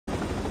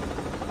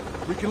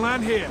We can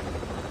land here.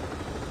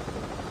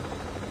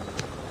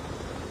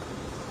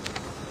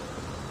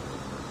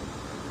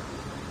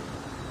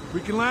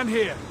 We can land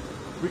here.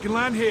 We can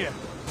land here.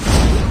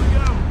 Here we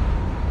go.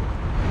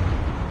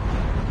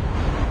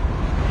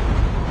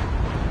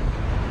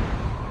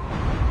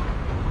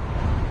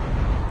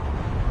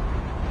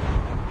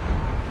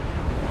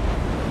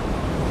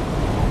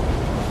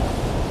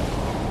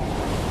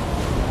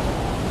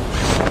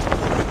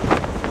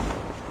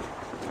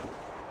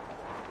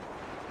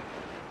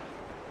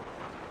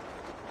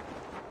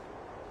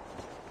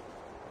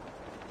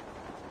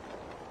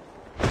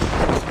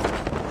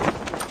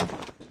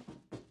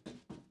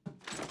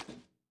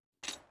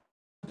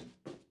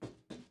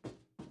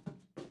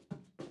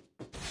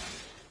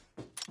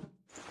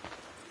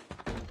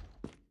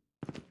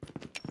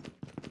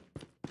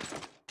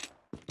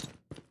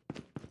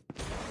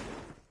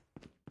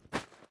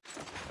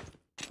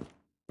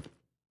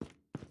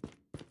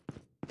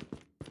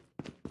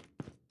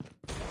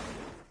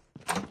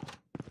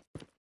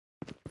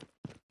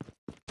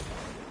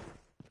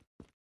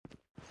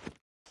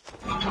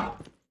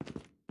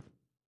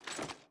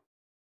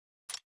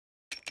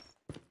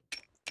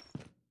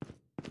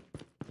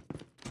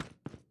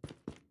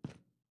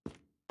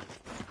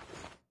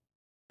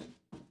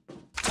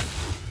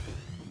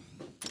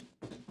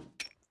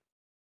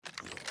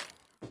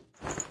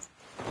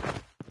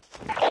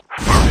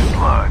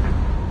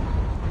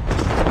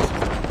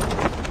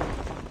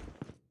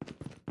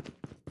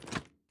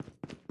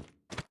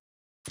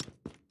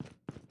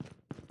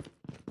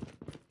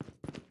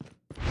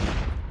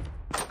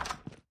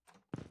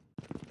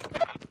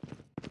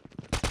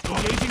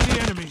 Engaging the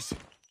enemies.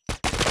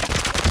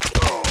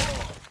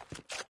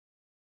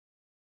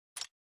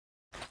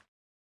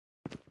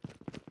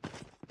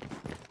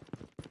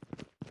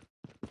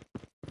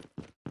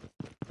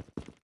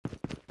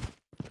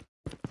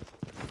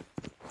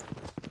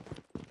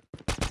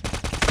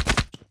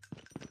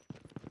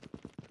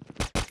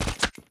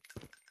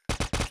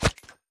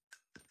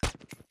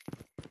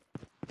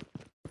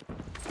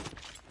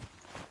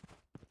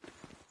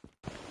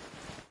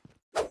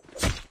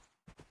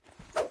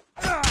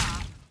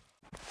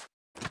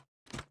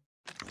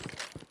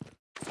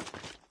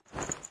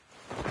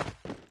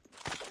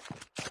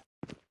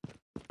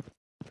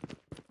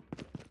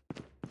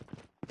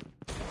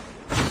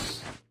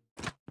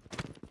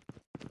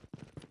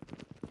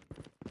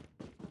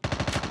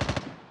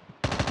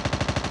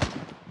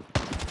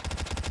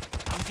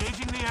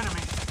 Engaging the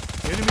enemies.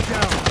 Enemy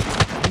down.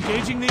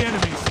 Engaging the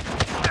enemies.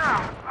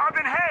 I've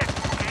been hit.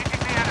 Engaging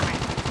the enemy.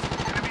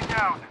 Enemy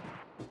down.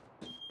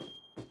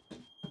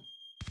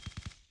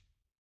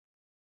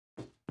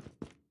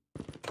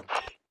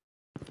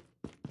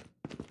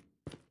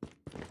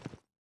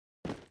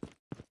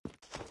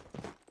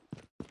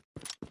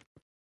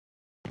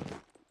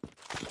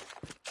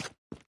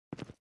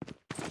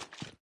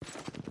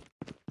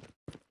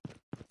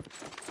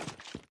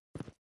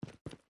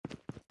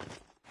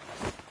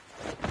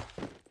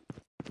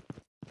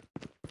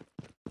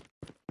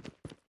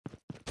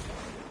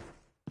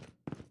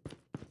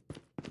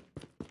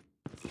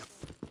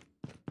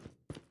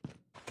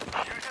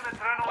 Using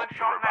adrenaline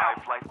shot now.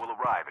 Revived flight will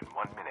arrive in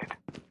 1 minute.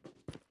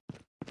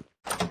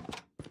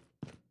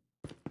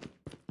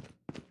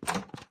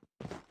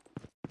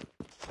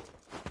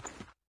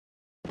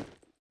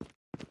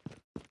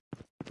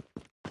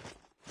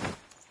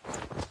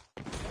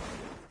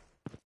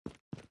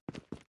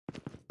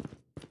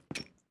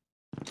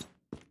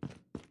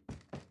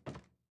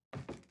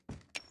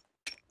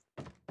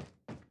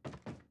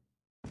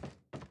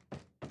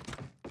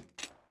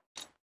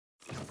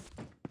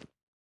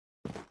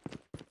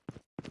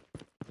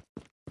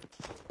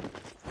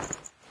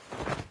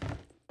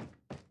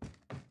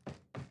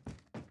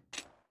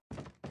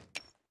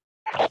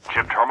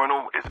 Chip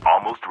terminal is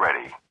almost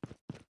ready.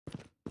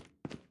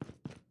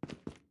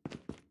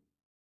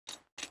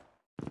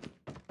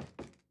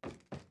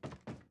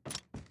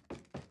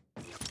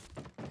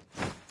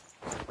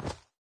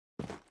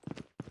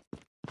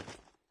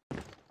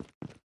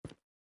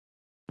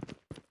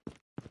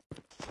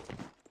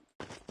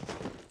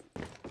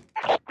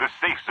 The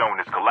safe zone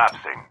is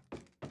collapsing.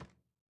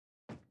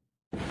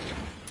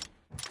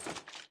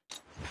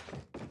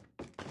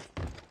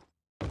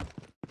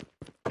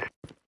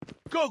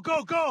 Go,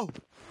 go, go!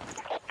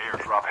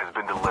 Airdrop has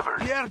been delivered.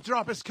 The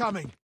airdrop is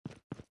coming.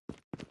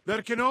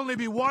 There can only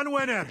be one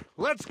winner.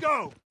 Let's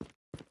go!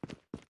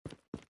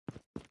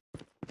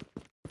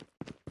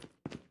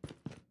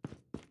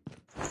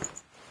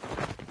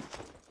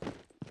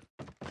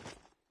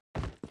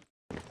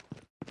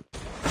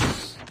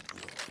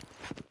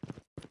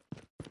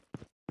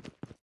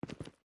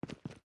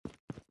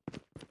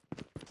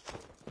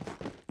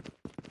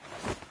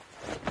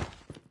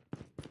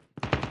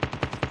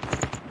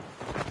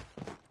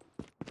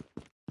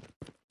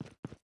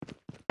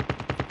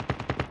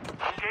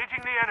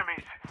 Engaging the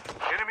enemies.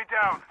 Enemy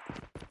down.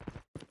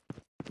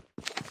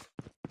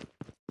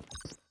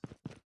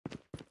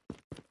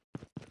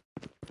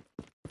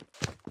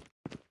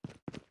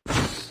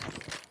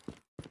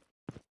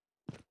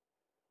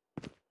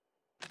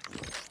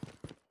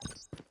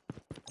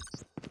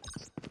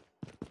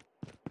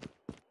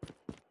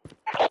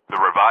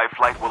 revived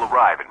flight will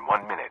arrive in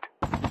 1 minute.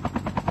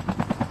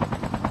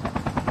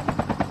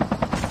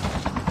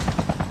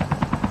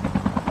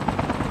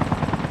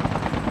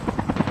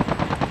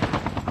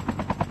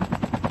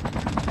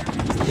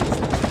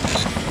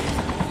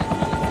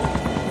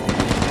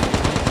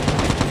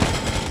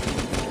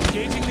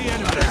 Engaging the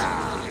enemy.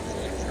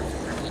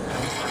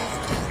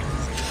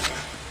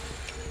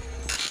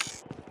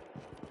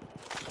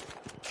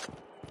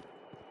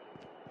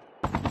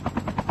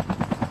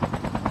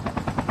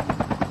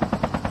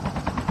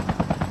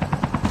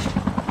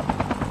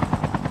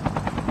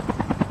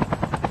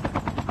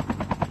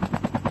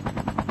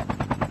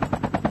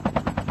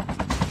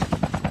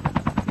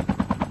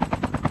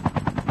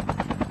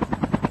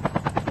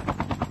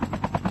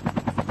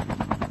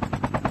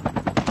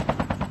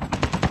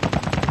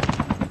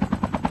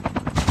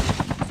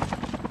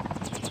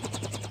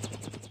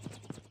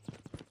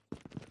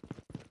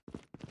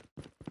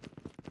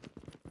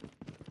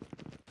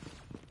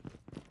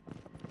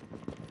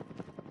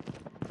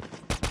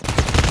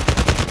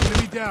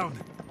 Enemy down.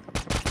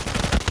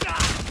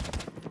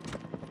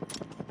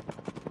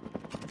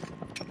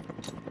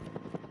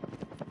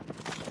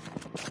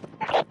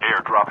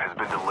 Airdrop has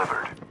been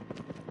delivered.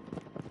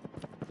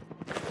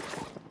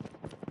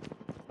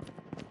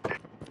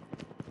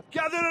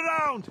 Gather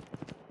around.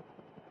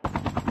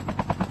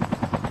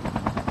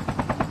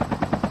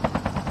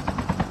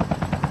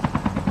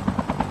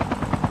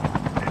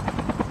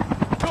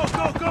 Go,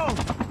 go, go.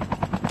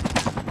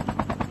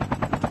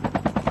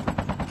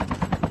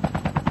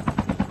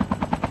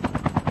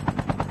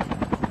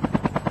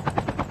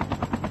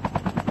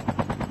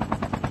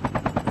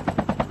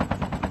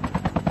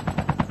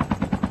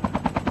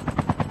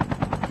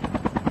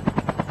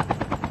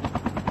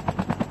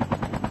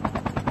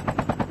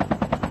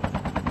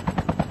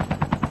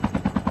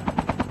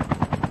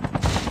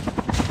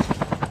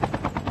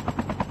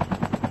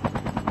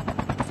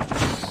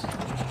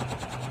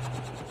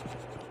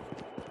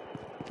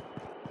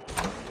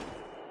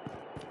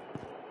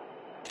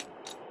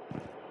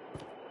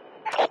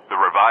 The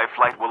revived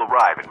flight will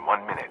arrive in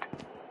 1 minute.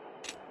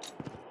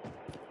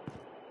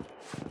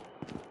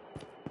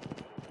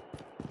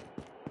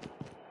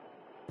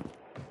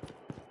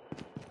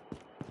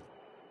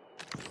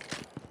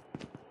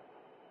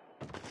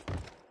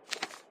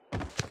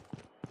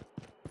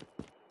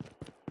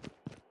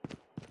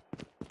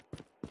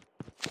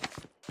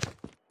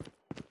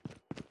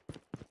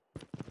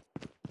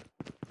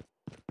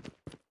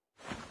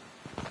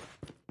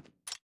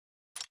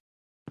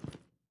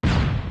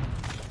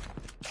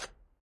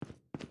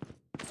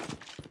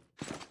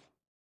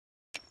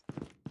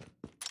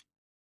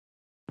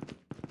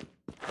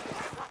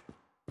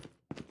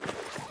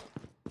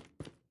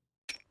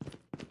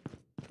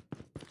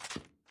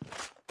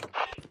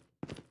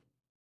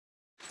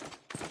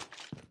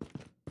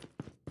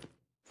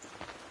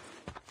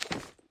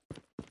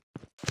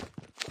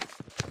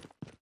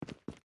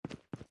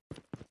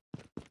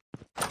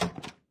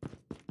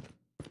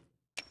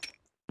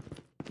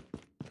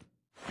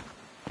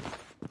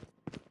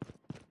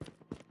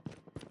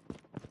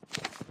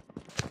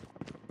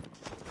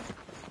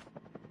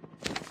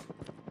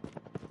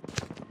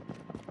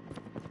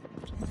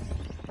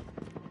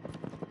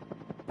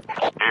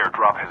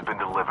 Airdrop has been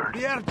delivered.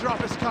 The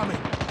airdrop is coming.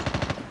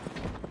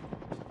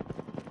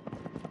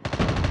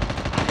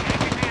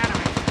 Engaging the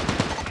enemy.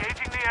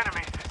 Engaging the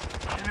enemy.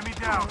 Enemy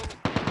down.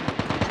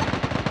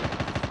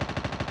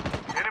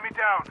 Enemy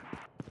down.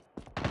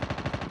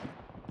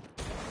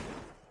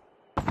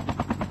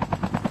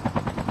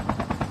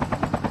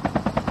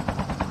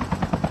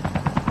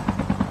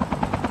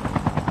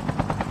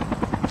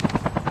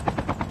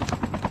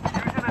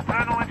 Using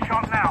adrenaline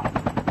shot now.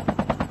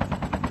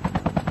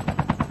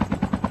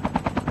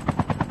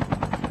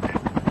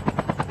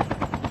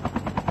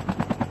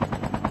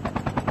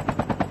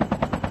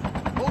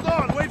 Hold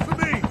on, wait for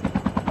me.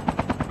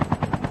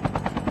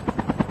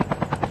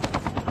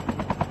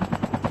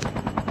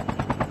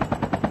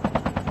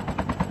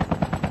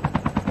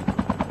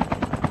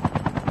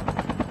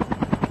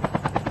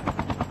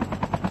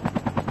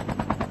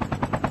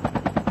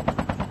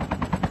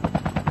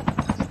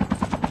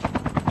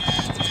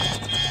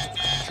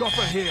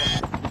 Chopper here.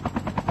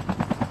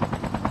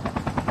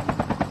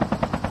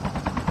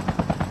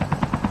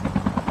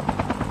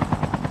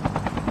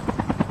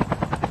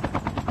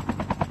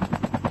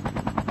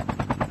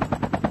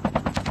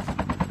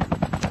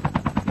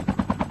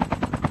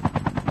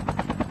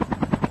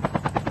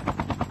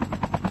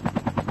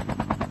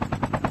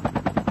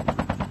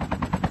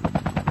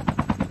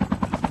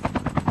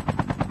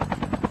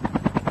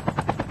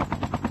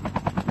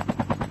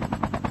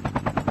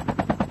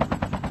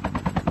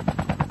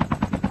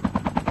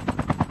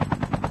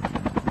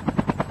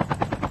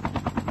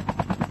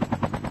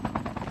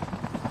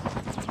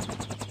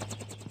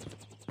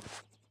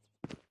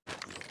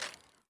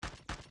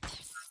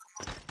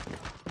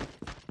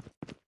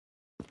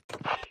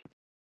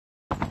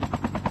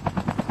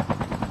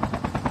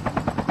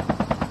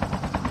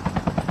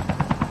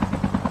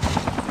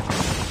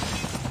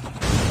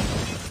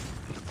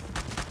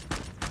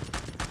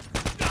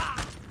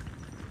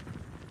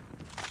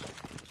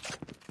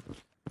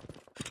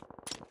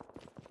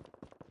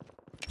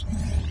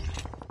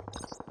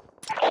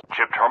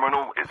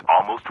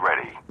 almost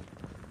ready.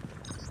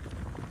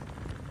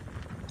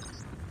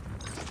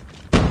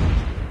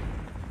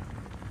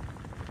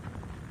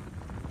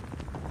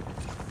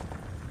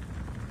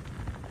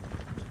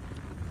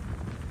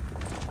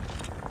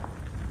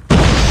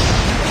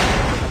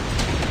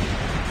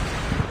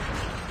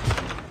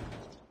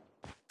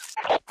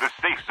 The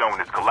safe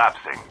zone is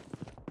collapsing.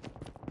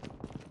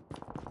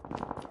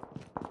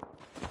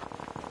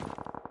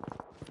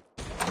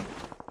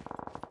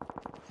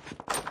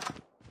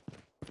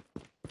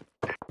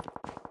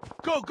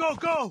 Go, go,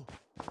 go!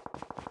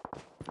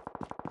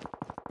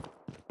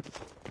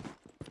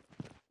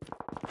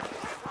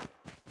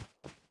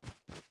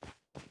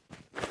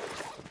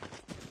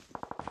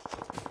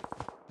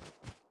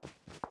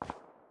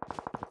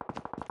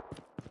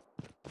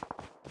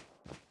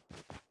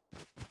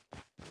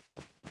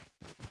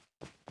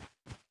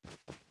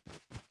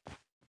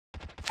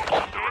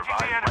 The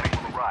revived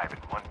flight will arrive in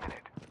 1 minute.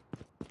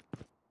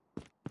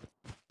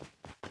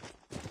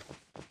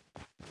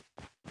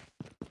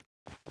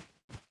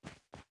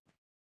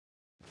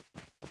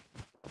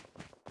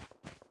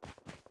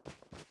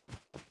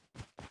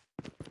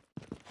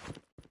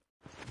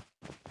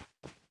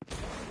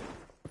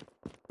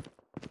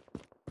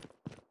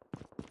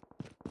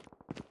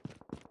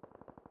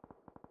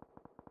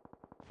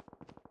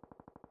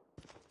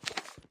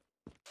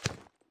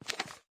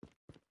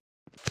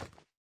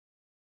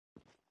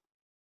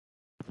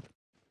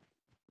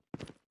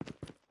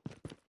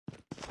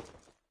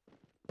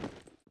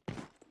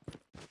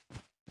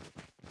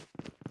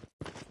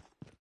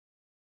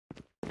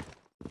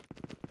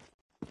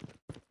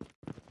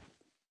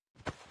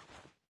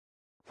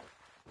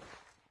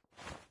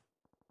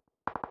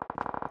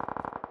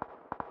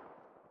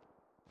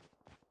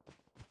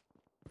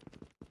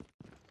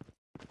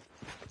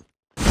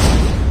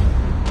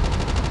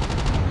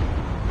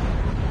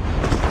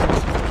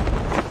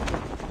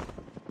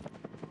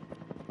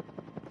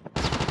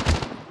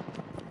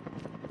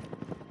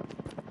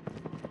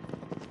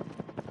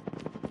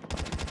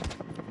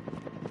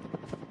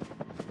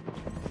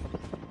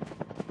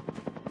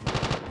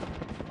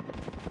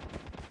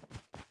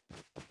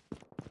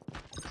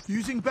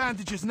 Using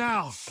bandages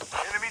now.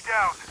 Enemy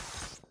down.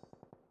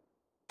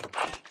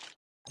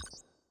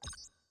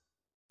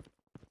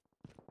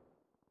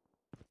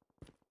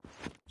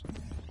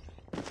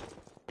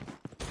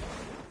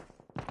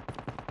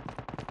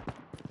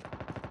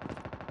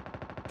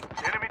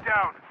 Enemy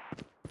down.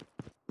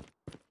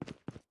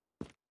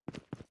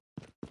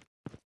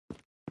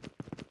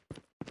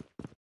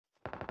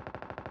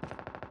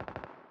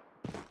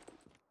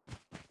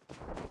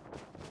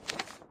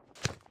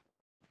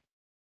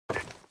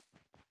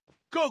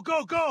 Go,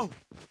 go, go!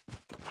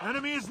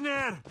 Enemy is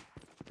near!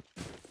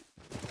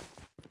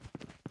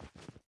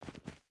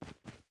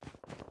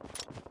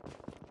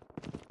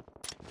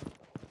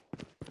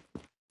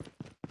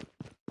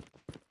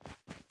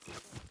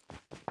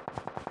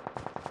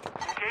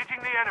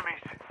 Engaging the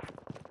enemies.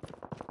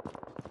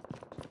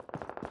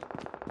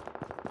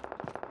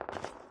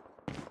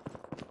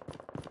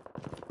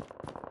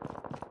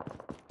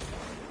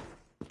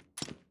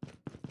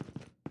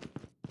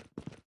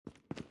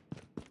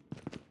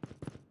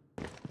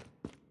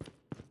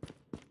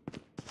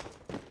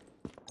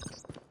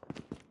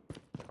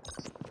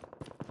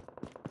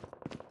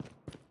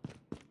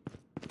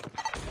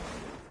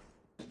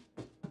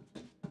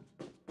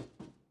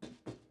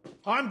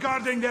 I'm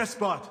guarding their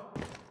spot.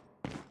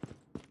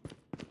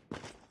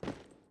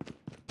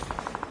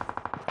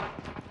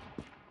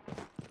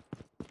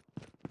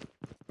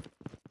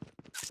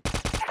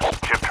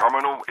 Chip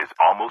terminal is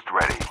almost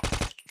ready.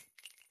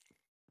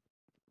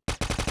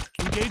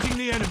 Engaging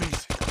the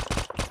enemies.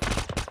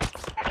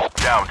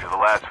 Down to the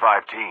last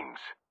 5 teams.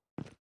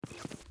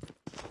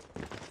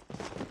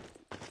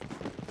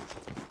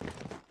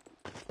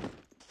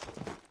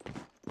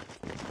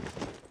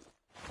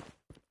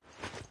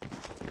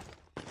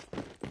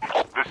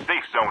 The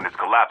safe zone is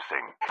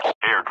collapsing.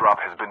 Airdrop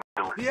has been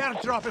delivered. The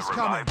airdrop is The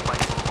coming. revived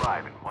flight will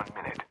arrive in 1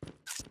 minute.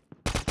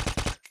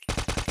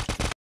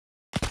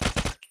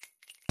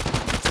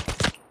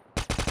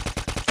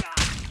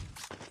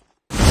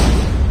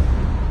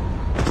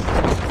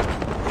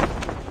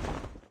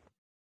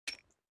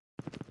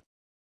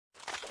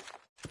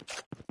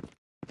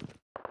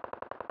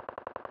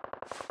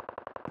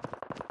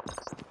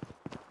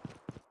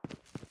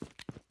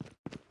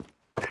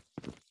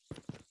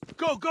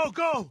 Go, go,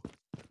 go!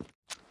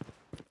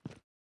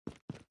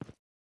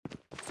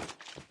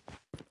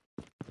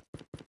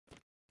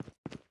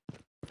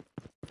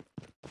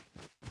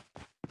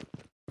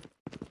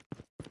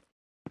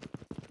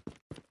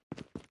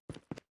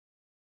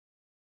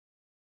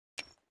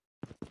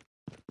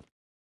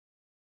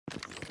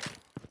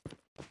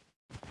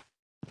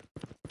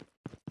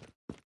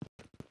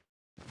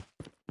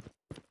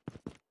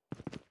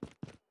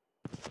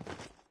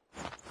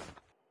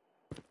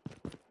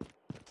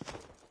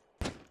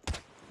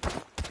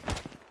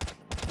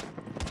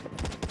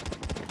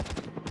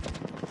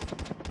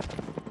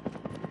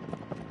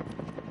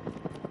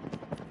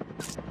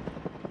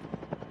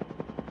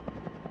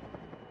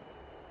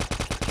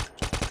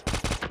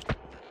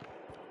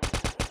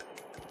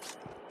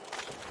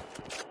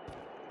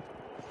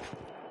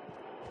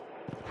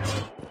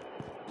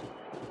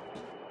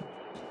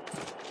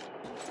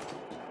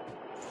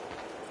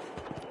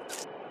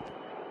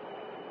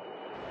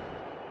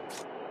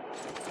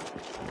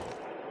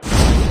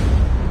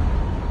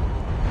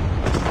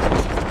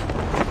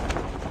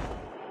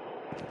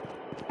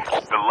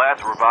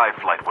 revive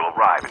flight will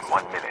arrive in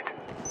 1 minute.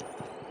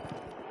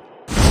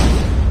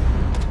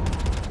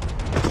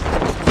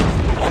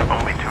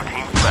 Only 2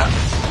 teams left.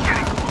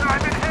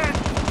 I'm in hit!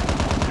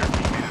 Your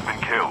teammate has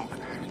been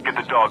killed. Get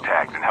the dog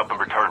tags and help them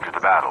return to the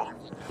battle.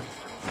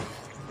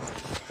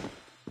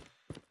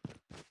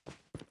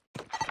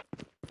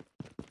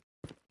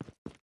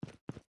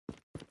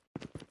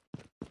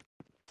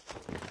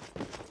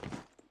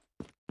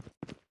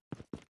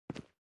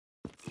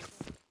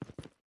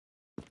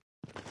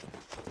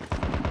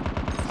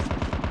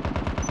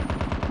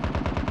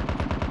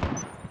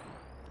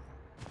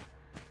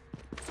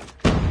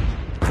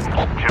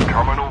 Chip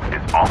terminal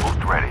is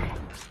almost ready.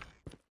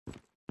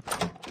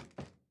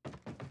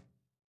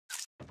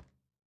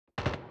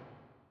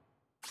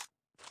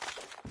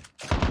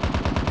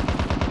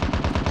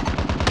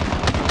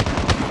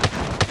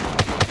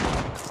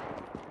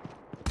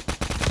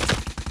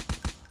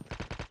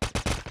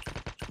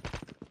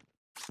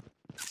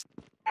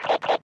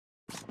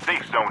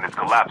 Safe zone is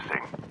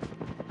collapsing.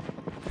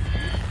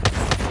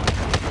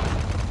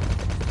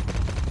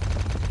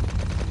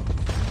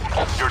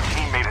 Your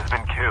teammate has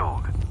been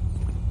killed.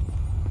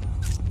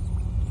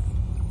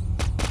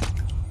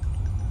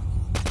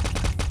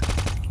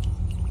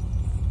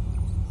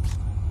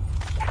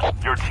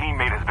 Your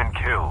teammate has been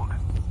killed.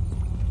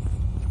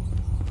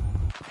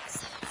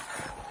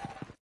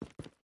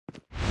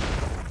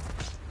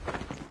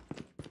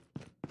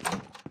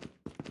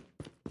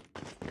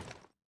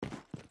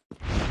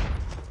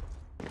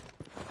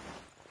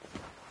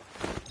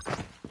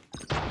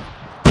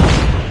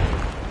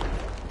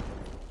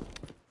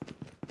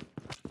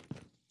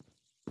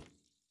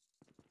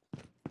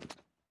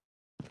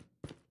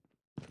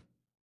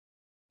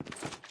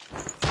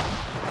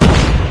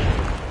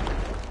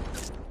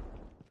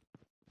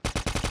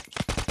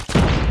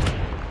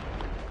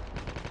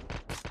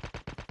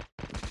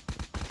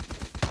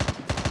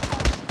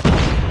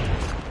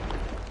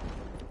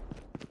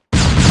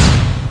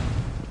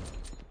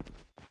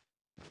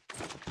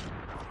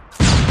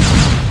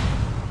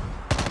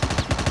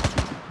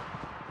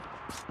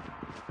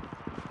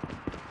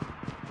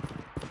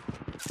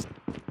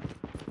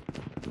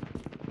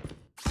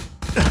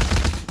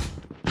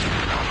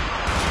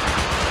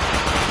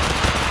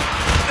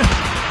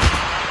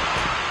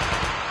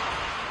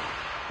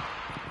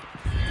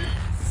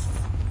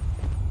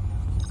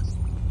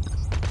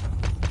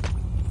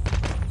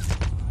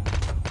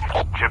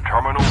 Chip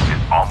terminal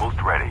is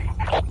almost ready.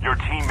 Your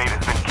teammate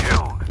has been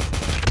killed.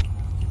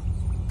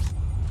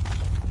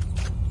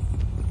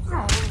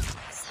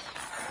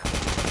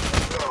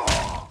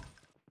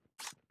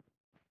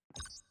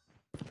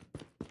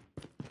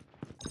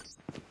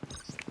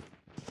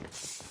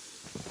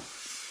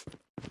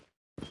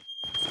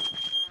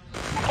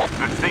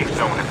 The safe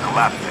zone is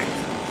collapsing.